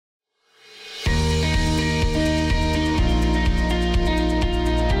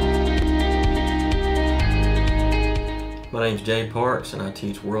My name's Jade and I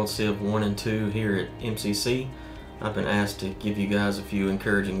teach World Civ 1 and 2 here at MCC. I've been asked to give you guys a few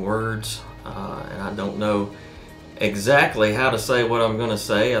encouraging words, and I don't know exactly how to say what I'm going to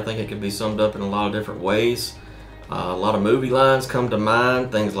say. I think it could be summed up in a lot of different ways. A lot of movie lines come to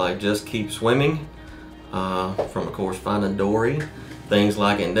mind, things like "Just Keep Swimming," from of course Finding Dory. Things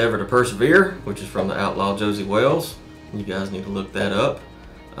like "Endeavor to Persevere," which is from the outlaw Josie Wells. You guys need to look that up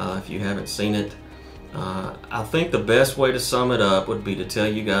if you haven't seen it. I think the best way to sum it up would be to tell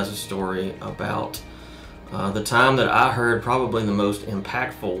you guys a story about the time that I heard probably the most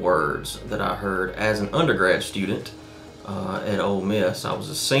impactful words that I heard as an undergrad student at Ole Miss. I was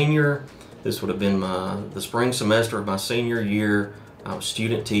a senior. This would have been the spring semester of my senior year. I was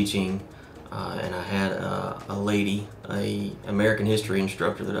student teaching, and I had a lady, an American history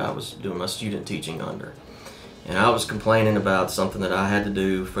instructor that I was doing my student teaching under. And I was complaining about something that I had to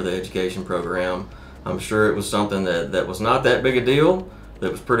do for the education program. I'm sure it was something that was not that big a deal,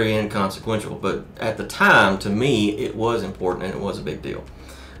 that was pretty inconsequential, but at the time, to me, it was important and it was a big deal.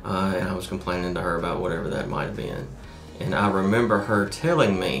 And I was complaining to her about whatever that might have been. And I remember her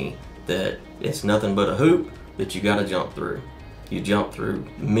telling me that it's nothing but a hoop that you gotta jump through. You jump through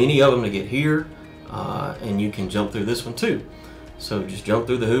many of them to get here, and you can jump through this one too. So just jump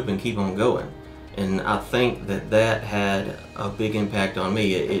through the hoop and keep on going. And I think that had a big impact on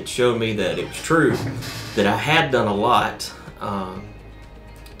me. It showed me that it was true, that I had done a lot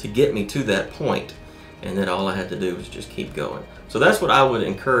to get me to that point, and that all I had to do was just keep going. So that's what I would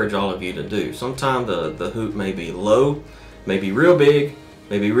encourage all of you to do. Sometimes the hoop may be low, may be real big,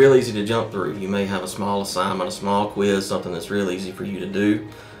 may be real easy to jump through. You may have a small assignment, a small quiz, something that's real easy for you to do.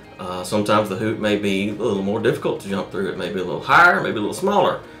 Sometimes the hoop may be a little more difficult to jump through. It may be a little higher, maybe a little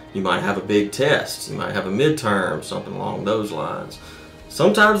smaller. You might have a big test, you might have a midterm, something along those lines.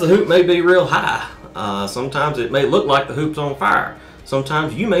 Sometimes the hoop may be real high. Sometimes it may look like the hoop's on fire.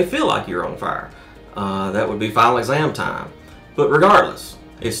 Sometimes you may feel like you're on fire. That would be final exam time. But regardless,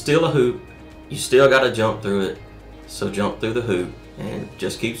 it's still a hoop. You still got to jump through it. So jump through the hoop and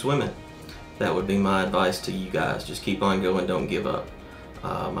just keep swimming. That would be my advice to you guys. Just keep on going, don't give up.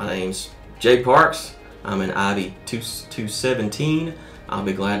 My name's Jay Parks. I'm in Ivy 217. I'll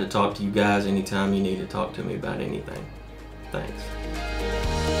be glad to talk to you guys anytime you need to talk to me about anything. Thanks.